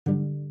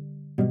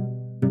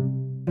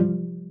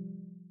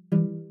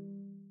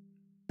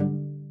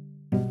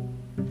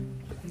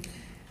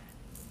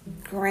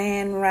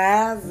Grand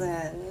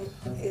Rising.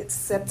 It's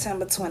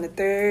September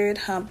 23rd,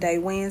 Hump Day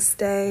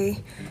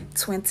Wednesday,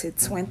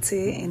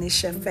 2020, and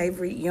it's your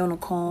favorite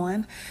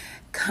unicorn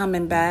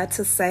coming by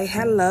to say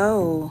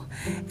hello.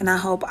 And I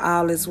hope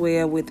all is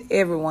well with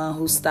everyone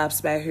who stops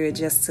by here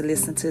just to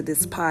listen to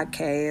this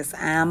podcast.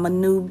 I am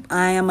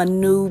a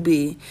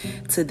newbie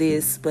to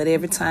this, but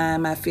every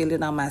time I feel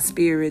it on my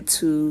spirit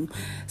to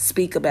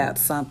speak about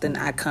something,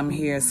 I come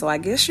here. So I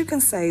guess you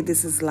can say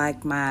this is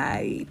like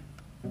my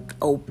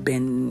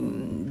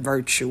open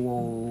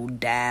virtual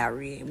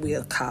diary,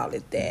 we'll call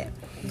it that.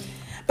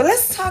 But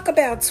let's talk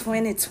about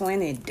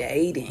 2020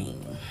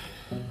 dating.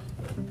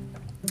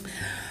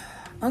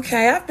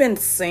 Okay, I've been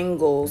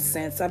single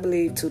since I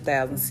believe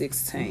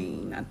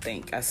 2016. I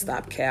think I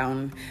stopped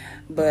counting,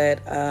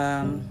 but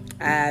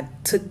I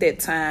took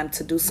that time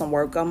to do some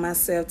work on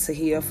myself, to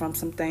heal from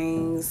some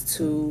things,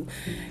 to,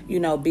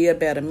 be a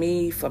better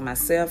me for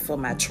myself, for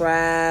my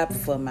tribe,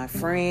 for my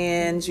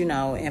friends,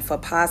 and for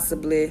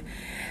possibly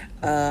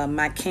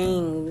my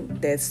king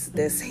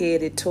that's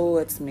headed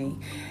towards me.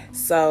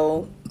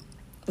 So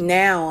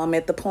now I'm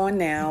at the point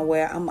now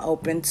where I'm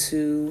open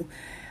to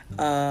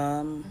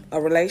a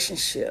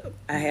relationship.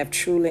 I have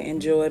truly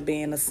enjoyed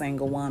being a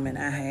single woman.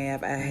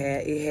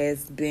 It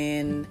has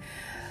been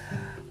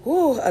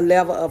a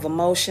level of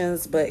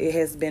emotions, but it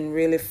has been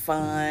really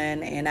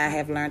fun, and I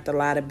have learned a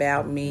lot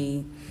about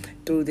me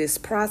through this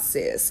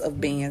process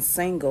of being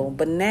single.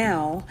 But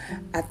now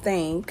I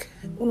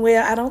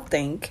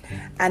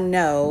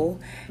know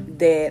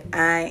that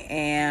I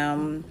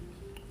am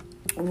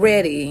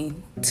ready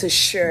to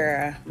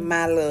share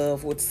my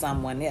love with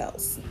someone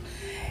else.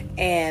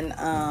 And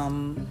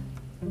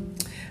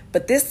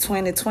but this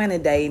 2020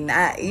 dating,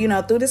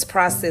 through this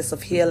process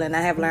of healing,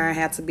 I have learned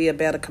how to be a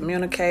better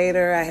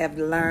communicator. I have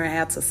learned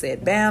how to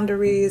set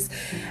boundaries.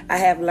 I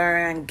have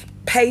learned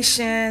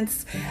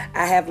patience.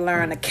 I have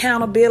learned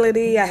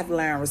accountability. I have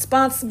learned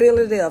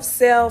responsibility of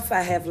self.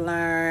 I have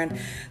learned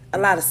a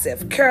lot of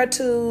self-care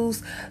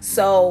tools.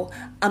 So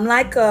I'm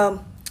like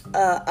a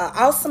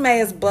awesome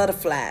ass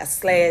butterfly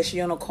 /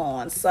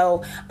 unicorn.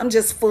 So I'm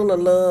just full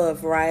of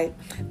love, right?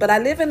 But I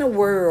live in a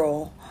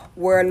world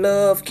where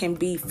love can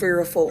be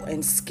fearful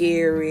and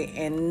scary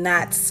and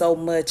not so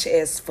much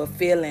as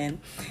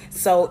fulfilling.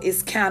 So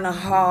it's kind of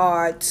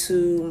hard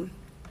to,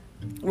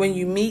 when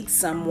you meet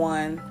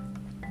someone,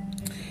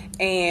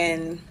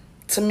 and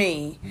to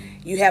me,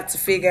 you have to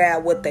figure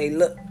out what they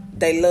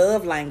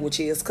love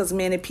language is, because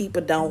many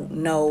people don't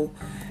know,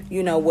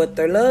 what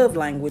their love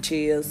language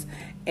is.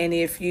 And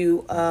if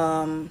you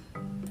don't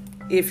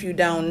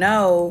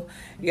know,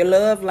 your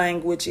love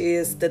language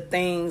is the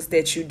things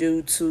that you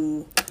do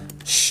to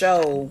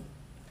show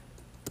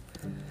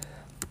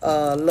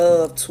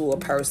love to a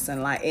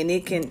person.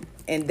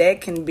 That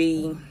can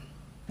be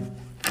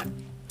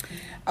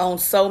on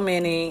so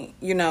many,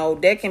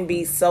 there can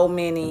be so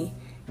many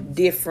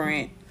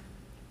different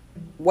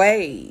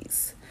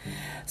ways.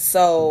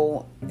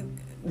 So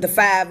the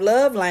 5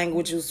 love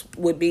languages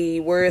would be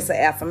words of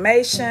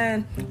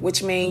affirmation,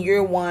 which mean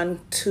you're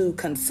one to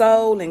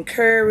console,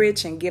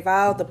 encourage, and give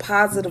all the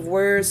positive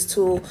words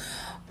to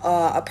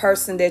a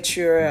person that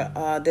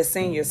that's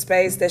in your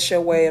space. That's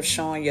your way of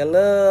showing your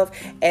love.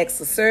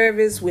 Acts of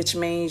service, which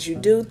means you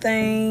do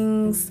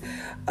things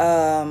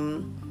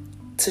to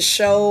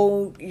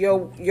show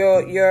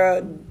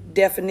your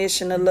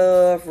definition of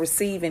love.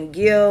 Receiving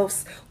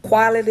gifts,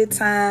 quality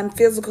time,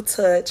 physical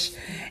touch,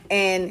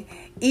 and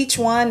each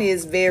one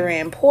is very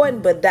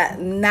important, but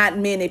not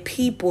many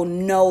people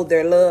know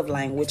their love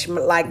language.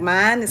 Like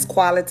mine is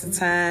quality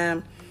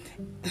time.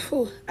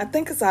 I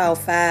think it's all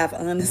 5,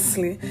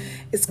 honestly.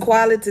 It's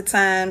quality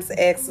times,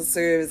 acts of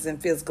service,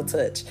 and physical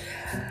touch.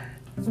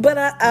 But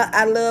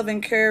I love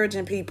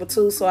encouraging people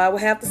too, so I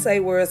would have to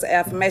say words of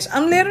affirmation.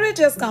 I'm literally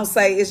just going to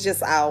say it's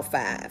just all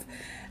 5.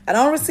 I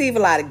don't receive a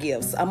lot of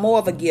gifts. I'm more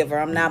of a giver.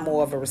 I'm not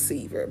more of a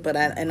receiver.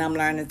 And I'm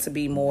learning to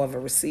be more of a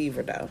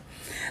receiver, though.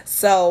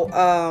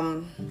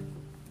 So,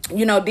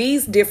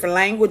 these different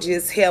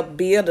languages help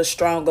build a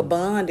stronger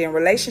bond in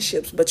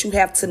relationships, but you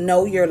have to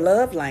know your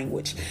love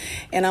language.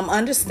 And I'm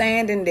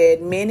understanding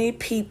that many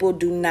people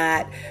do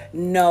not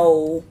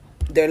know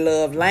their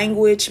love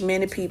language.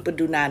 Many people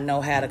do not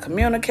know how to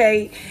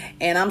communicate.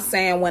 And I'm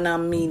saying when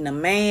I'm meeting a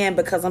man,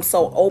 because I'm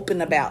so open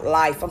about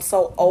life, I'm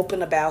so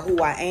open about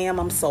who I am,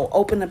 I'm so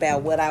open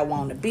about what I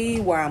want to be,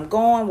 where I'm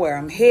going, where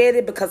I'm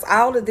headed, because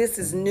all of this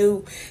is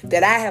new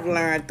that I have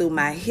learned through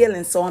my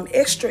healing. So I'm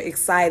extra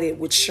excited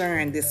with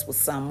sharing this with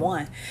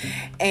someone.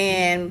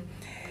 And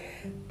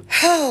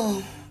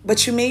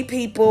but you meet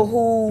people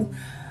who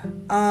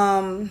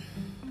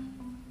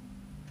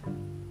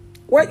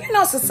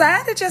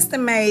society just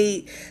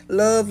made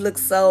love look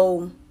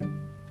so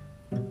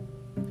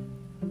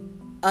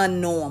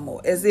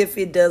unnormal, as if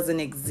it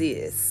doesn't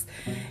exist,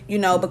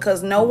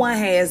 because no one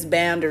has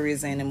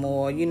boundaries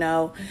anymore.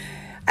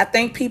 I I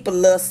think people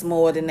lust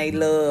more than they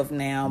love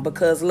now,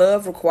 because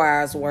love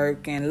requires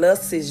work, and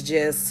lust is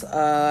just,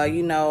 a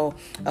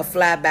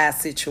flyby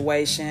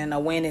situation, a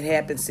when it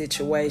happens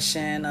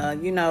situation,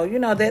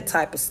 that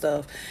type of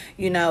stuff,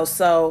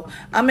 So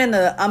I'm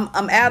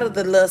out of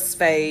the lust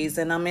phase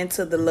and I'm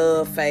into the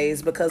love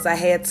phase, because I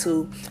had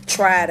to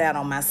try it out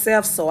on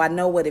myself, so I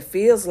know what it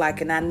feels like,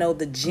 and I know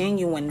the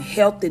genuine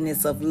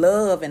healthiness of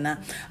love, and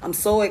I'm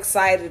so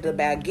excited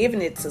about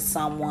giving it to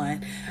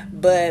someone.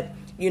 But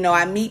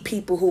I meet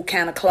people who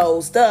kind of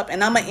closed up,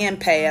 and I'm an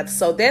empath,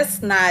 so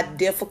that's not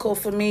difficult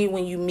for me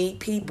when you meet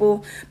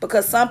people,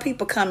 because some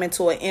people come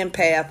into an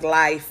empath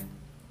life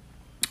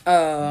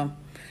to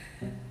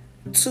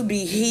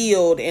be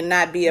healed and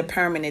not be a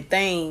permanent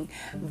thing.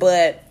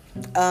 But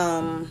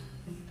I'm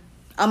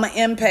an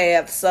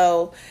empath,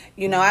 so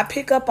I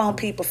pick up on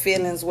people's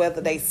feelings, whether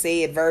they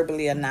say it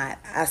verbally or not.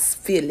 I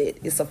feel it.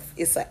 It's a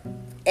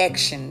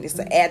action. It's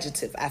an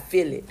adjective. I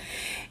feel it,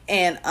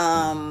 and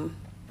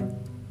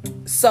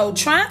so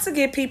trying to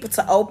get people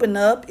to open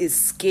up is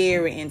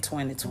scary in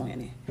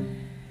 2020,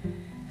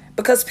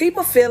 because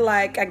people feel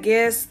like, I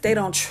guess, they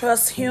don't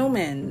trust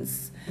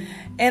humans.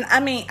 And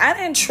I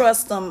didn't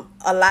trust them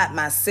a lot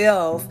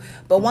myself,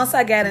 but once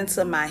I got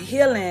into my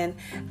healing,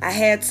 I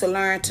had to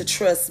learn to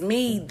trust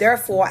me.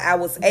 Therefore, I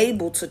was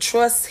able to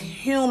trust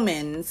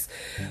humans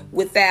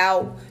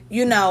without,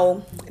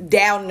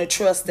 doubting the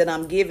trust that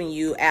I'm giving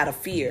you out of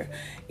fear,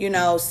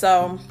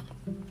 so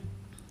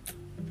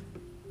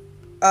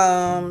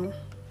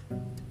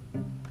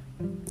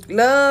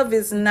love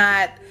is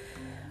not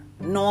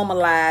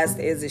normalized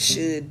as it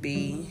should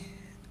be.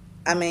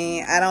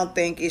 I don't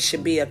think it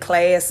should be a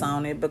class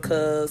on it,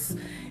 because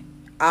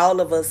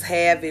all of us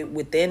have it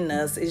within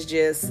us. It's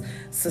just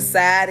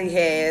society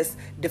has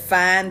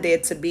defined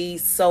it to be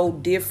so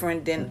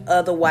different than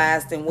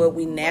otherwise than what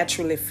we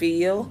naturally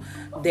feel,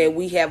 that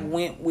we have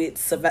went with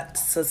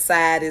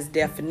society's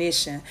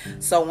definition.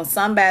 So when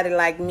somebody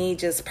like me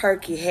just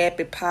perky,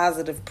 happy,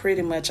 positive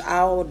pretty much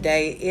all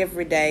day,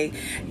 every day,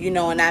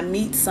 and I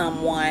meet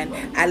someone,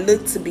 I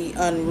look to be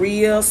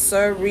unreal,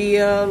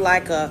 surreal,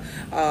 like a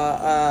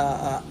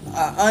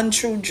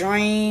untrue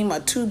dream, or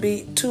too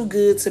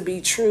good to be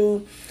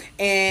true.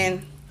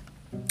 And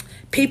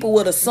people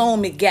would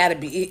assume it gotta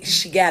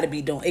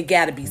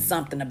be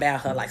something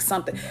about her, like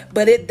something.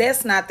 But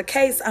that's not the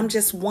case. I'm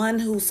just one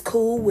who's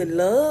cool with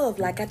love.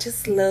 Like, I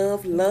just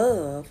love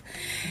love.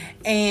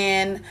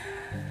 And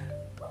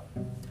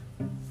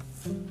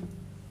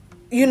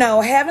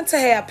having to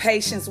have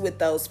patience with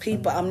those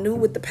people. I'm new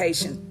with the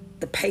patience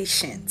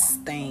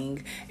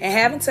thing, and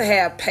having to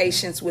have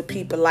patience with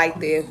people like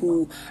that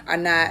who are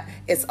not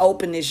as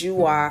open as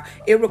you are.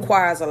 It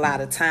requires a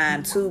lot of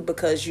time too,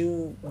 because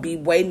you be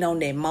waiting on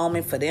that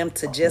moment for them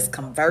to just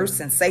converse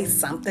and say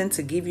something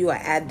to give you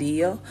an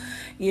idea,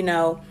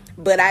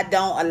 but I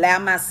don't allow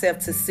myself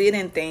to sit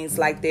in things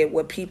like that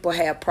where people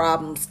have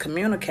problems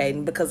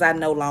communicating, because I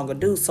no longer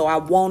do. So I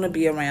want to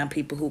be around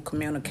people who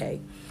communicate,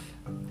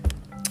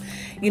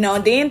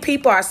 and then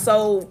people are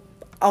so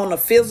on a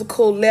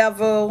physical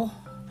level.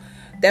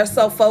 They're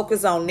so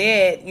focused on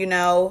that,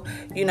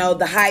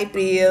 the hype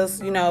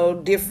is,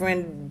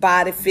 different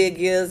body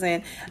figures.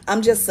 And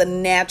I'm just a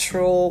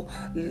natural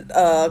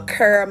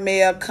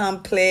caramel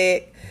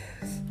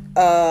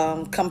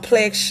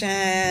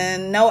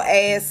complexion, no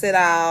ass at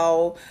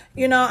all.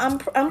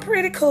 I'm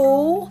pretty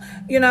cool.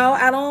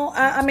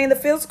 The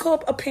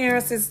physical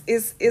appearance is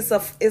a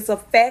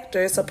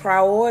factor, it's a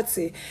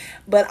priority.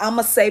 But I'm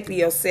a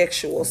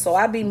sapiosexual, so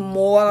I be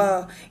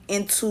more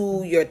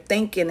into your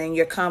thinking and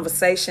your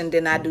conversation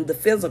than I do the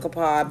physical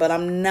part. But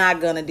I'm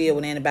not gonna deal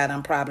with anybody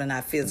I'm probably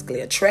not physically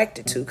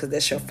attracted to, because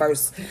that's your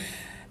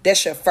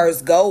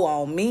first go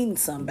on meeting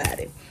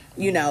somebody.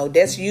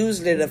 That's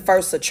usually the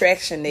first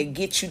attraction that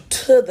gets you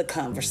to the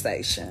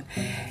conversation.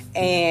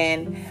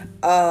 And,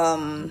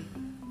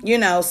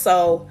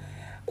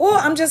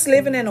 I'm just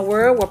living in a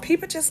world where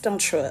people just don't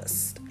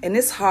trust. And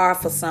it's hard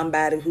for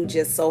somebody who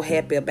just so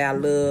happy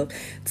about love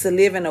to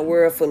live in a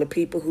world full of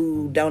people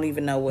who don't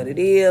even know what it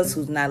is,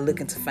 who's not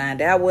looking to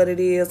find out what it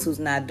is, who's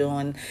not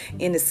doing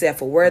any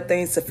self-aware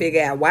things to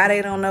figure out why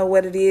they don't know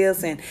what it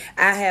is. And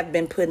I have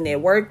been putting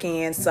that work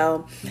in,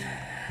 so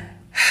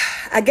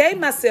I gave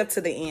myself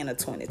to the end of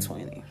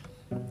 2020,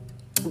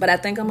 but I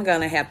think I'm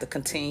going to have to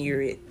continue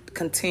it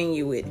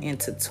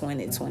into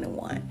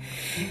 2021.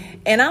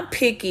 And I'm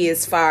picky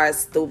as far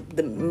as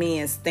the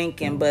men's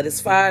thinking, but as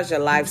far as your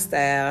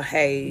lifestyle,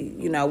 hey,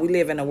 we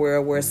live in a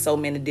world where so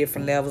many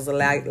different levels of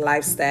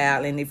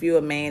lifestyle. And if you're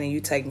a man and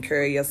you're taking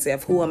care of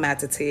yourself, who am I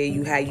to tell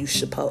you how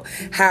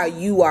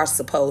you are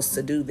supposed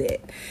to do that?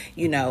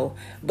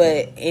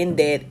 But in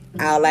that,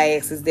 all I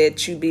ask is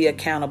that you be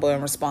accountable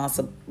and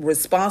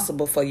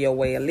responsible for your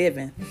way of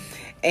living.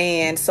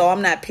 And so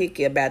I'm not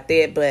picky about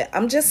that, but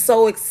I'm just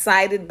so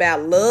excited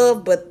about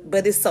love, but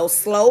it's so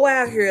slow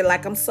out here.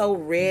 Like, I'm so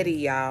ready,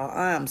 y'all.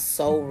 I'm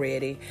so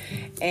ready.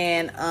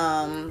 And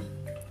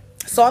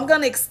So I'm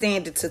going to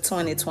extend it to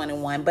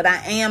 2021, but I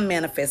am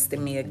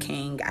manifesting me a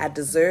king. I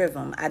deserve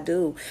him. I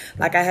do.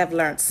 Like, I have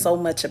learned so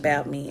much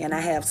about me, and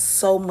I have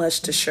so much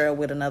to share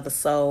with another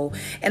soul.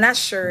 And I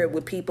share it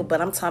with people,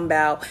 but I'm talking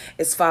about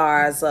as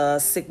far as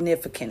a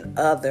significant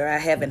other. I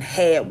haven't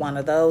had one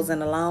of those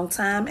in a long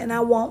time, and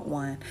I want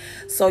one.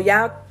 So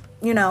y'all,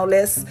 we're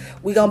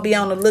going to be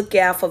on the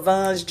lookout for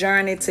Von's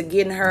journey to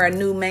getting her a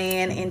new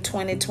man in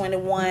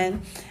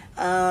 2021.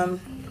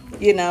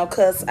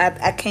 Because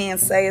I can't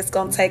say it's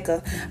going to take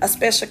a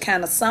special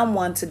kind of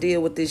someone to deal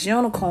with this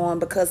unicorn,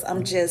 because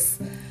I'm just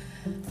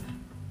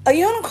a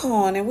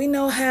unicorn, and we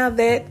know how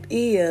that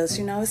is.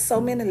 It's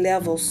so many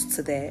levels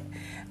to that.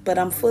 But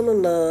I'm full of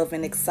love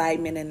and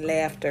excitement and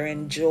laughter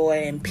and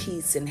joy and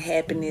peace and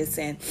happiness.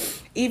 And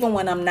even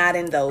when I'm not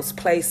in those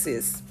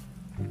places,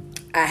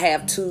 I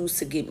have tools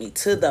to get me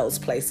to those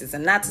places.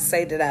 And not to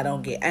say that I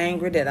don't get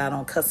angry, that I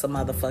don't cuss a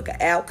motherfucker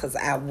out, because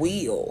I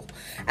will.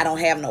 I don't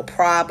have no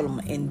problem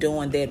in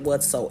doing that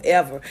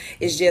whatsoever.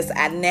 It's just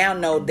I now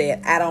know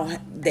that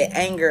that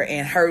anger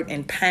and hurt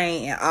and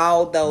pain and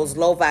all those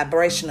low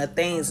vibrational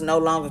things no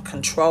longer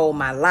control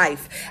my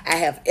life. I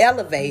have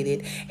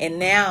elevated, and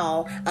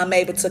now I'm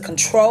able to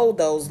control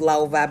those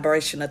low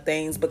vibrational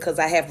things because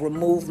I have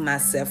removed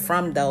myself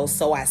from those.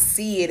 So I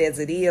see it as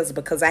it is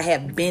because I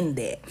have been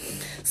there.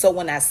 So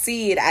when I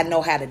see it, I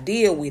know how to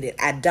deal with it.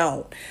 I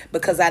don't,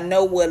 because I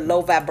know what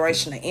low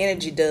vibrational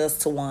energy does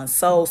to one's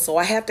soul. So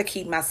I have to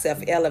keep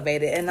myself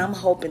elevated. And I'm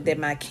hoping that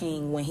my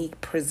king, when he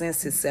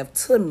presents himself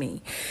to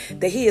me,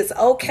 that he is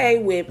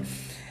okay with,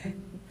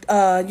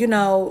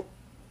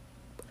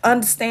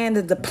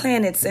 understanding the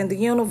planets and the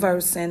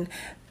universe and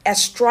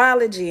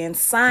astrology and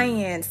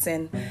science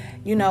and,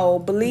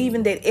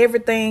 believing that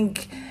everything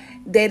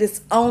that is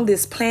on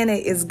this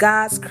planet is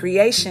God's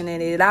creation,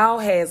 and it all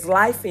has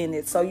life in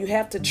it. So you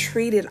have to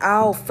treat it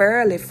all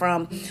fairly,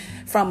 from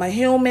a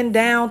human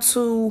down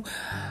to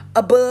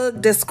a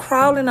bug that's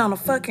crawling on a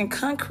fucking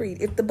concrete.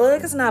 If the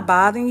bug is not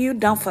bothering you,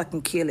 don't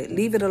fucking kill it.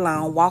 Leave it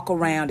alone. Walk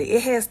around it.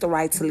 It has the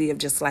right to live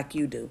just like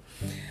you do.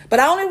 But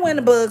only when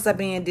the bugs are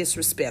being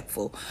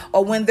disrespectful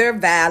or when they're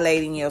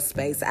violating your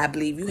space, I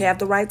believe you have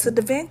the right to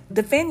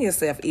defend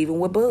yourself, even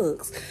with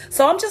bugs.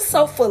 So I'm just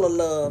so full of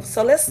love.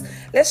 So let's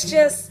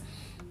just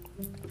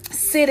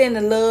sit in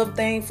the love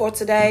thing for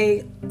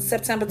today,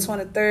 September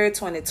 23rd,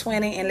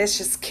 2020, and let's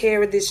just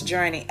carry this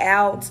journey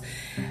out.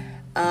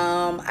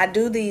 I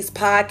do these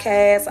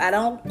podcasts. I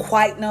don't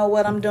quite know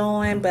what I'm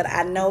doing, but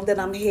I know that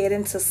I'm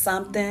heading to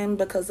something,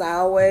 because I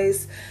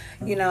always,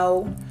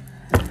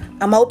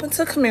 I'm open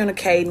to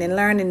communicating and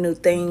learning new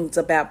things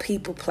about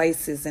people,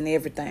 places, and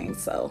everything.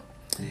 So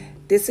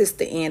this is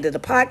the end of the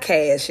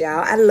podcast,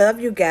 y'all. I love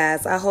you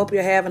guys. I hope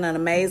you're having an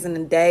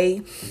amazing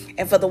day.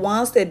 And for the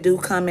ones that do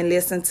come and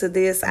listen to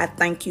this, I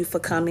thank you for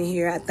coming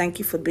here. I thank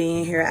you for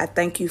being here. I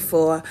thank you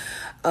for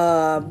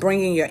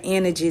bringing your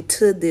energy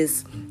to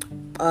this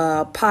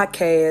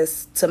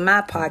podcast, to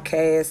my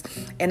podcast.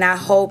 And I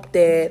hope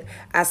that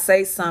I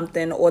say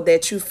something, or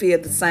that you feel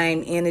the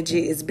same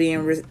energy is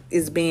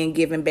being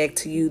given back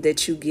to you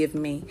that you give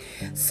me.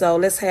 So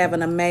let's have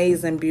an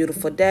amazing,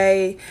 beautiful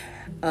day.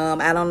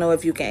 I don't know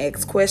if you can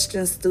ask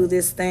questions through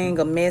this thing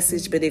or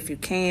message, but if you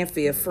can,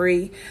 feel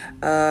free.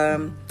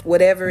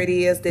 Whatever it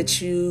is that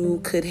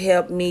you could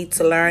help me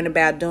to learn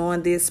about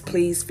doing this,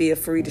 please feel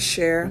free to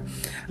share.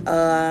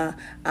 So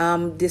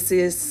I'm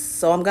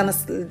going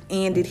to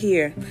end it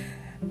here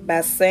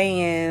by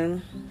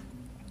saying,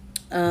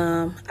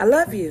 I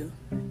love you.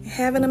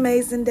 Have an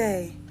amazing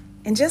day.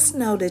 And just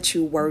know that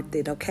you're worth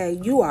it, okay?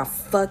 You are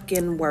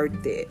fucking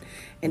worth it.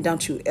 And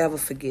don't you ever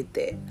forget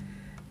that.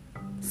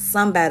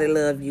 Somebody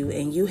love you,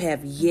 and you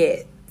have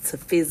yet to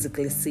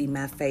physically see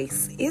my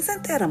face.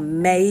 Isn't that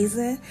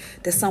amazing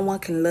that someone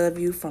can love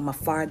you from a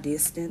far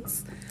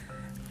distance?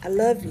 I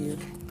love you.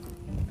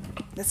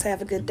 Let's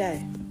have a good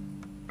day.